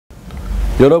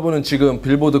여러분은 지금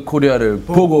빌보드 코리아를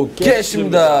보고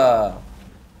계십니다.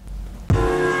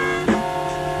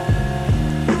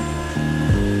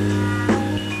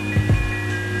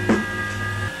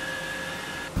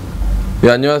 예,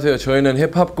 안녕하세요. 저희는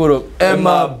힙합 그룹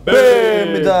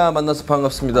M.I.B입니다. 만나서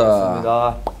반갑습니다.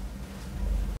 반갑습니다.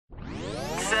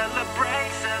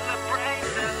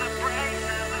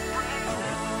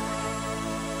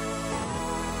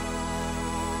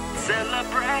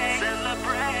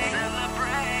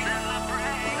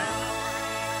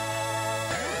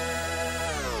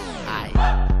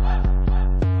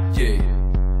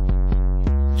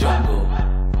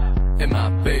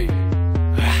 M.I.B.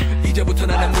 이제부터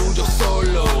나는 무조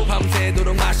솔로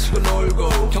밤새도록 마시고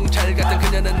놀고 경찰 같은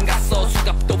그녀는 갔어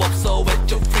수갑도 없어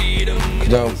왼쪽 프리덤.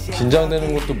 그냥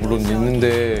긴장되는 것도 물론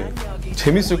있는데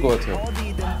재밌을 것 같아요.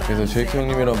 그래서 제이크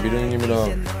형님이랑 미르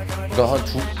형님이랑 그러니까 한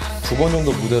두 번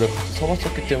정도 무대를 같이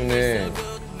서봤었기 때문에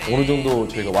어느 정도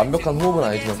저희가 완벽한 호흡은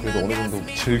아니지만 그래도 어느 정도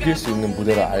즐길 수 있는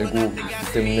무대를 알고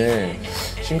있기 때문에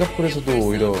싱가포르에서도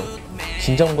오히려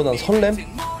긴장보다는 설렘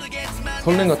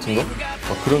같은 거?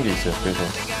 막 그런 게 있어요. 그래서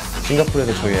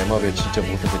싱가포르에서 저희 M.I.B의 진짜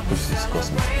모습을 볼 수 있을 것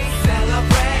같습니다.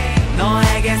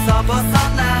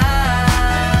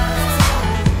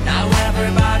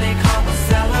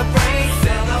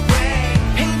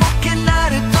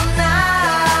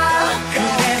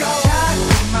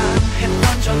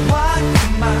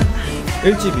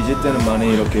 일집, 이집 때는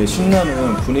많이 이렇게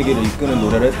신나는 분위기를 이끄는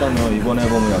노래를 했다면 이번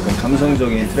앨범은 약간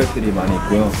감성적인 트랙들이 많이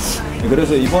있고요.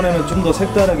 그래서 이번에는 좀 더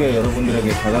색다르게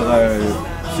여러분들에게 다가갈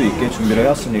수 있게 준비를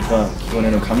해왔으니까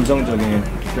이번에는 감성적인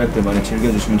트랙들 많이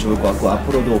즐겨주시면 좋을 것 같고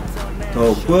앞으로도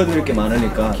더 보여드릴 게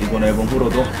많으니까 이번 앨범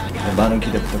후로도 많은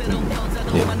기대 부탁드립니다.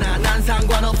 예. 난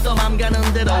상관없어 맘 가는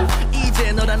대로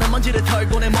이제 너라는 먼지를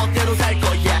털고 내 멋대로 살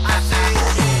거야.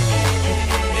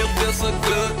 It feels so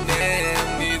good, man.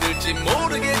 믿을지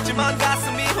모르겠지만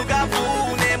가슴이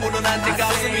호가분해 물론 안돼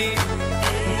가슴이.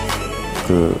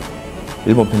 그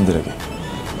일본 팬들에게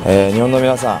日本の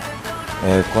皆さん、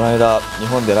この間日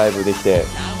本でライブできて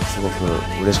すごく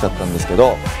嬉しかったんですけ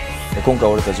ど、今回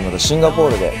俺たちまたシンガポ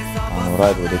ールでラ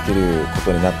イブできるこ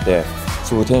とになって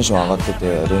すごいテンション上がって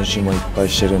て練習もいっぱい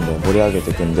してるんで盛り上げ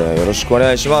ていくんでよろしくお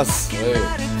願いします。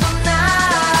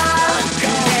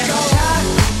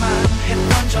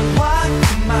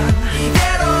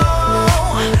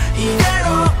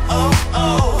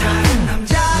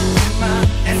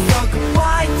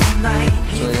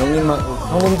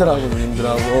형님들하고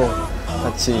누님들하고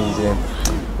같이 이제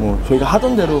뭐 저희가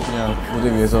하던 대로 그냥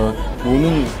무대 위에서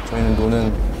저희는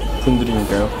노는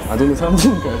분들이니까요. 노는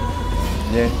사람들이니까요.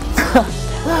 예.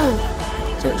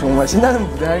 정말 신나는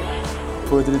무대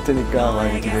보여드릴 테니까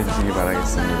많이 기대해 주시기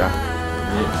바라겠습니다.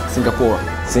 예. 싱가포르.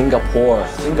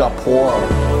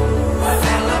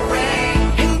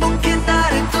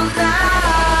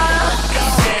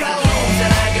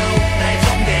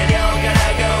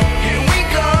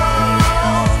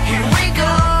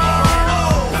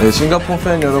 네, 싱가포르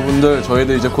팬 여러분들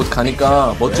저희도 이제 곧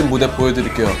가니까 멋진 무대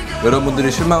보여드릴게요.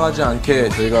 여러분들이 실망하지 않게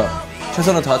저희가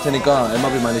최선을 다할 테니까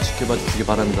M.I.B 많이 지켜봐 주시기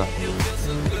바랍니다.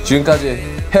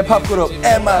 지금까지 힙합 그룹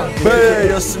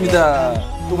M.I.B였습니다.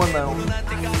 또 만나요.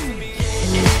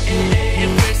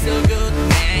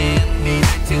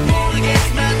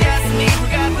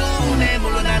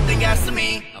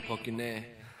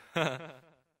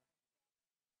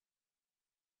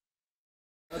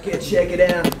 Okay, check it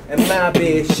out.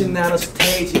 M.I.B 신나는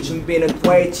스테이지 준비는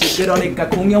돼있지. 그러니까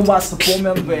공연 와서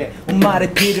보면 돼.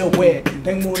 말이 필요해.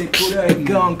 백문이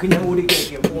불여일견 그냥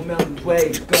우리에게 오면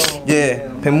돼. 예,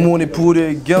 백문이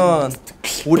불여일견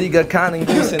우리가 가는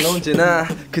곳엔 언제나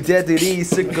그대들이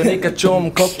있을 거니까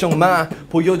좀 걱정 마.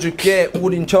 보여줄게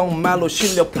우린 정말로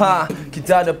실력파.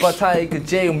 기다려봐 타이거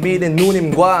제일 미래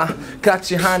누님과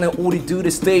같이 하는 우리들의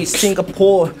스테이지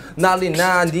싱가포르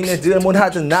난리나. 니네들 뭘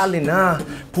하든 난리나.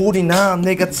 불이 나.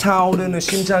 내가 타오르는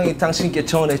심장이 당신께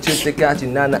전해질 때까지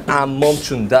나는 안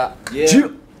멈춘다. Yeah.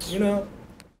 You know.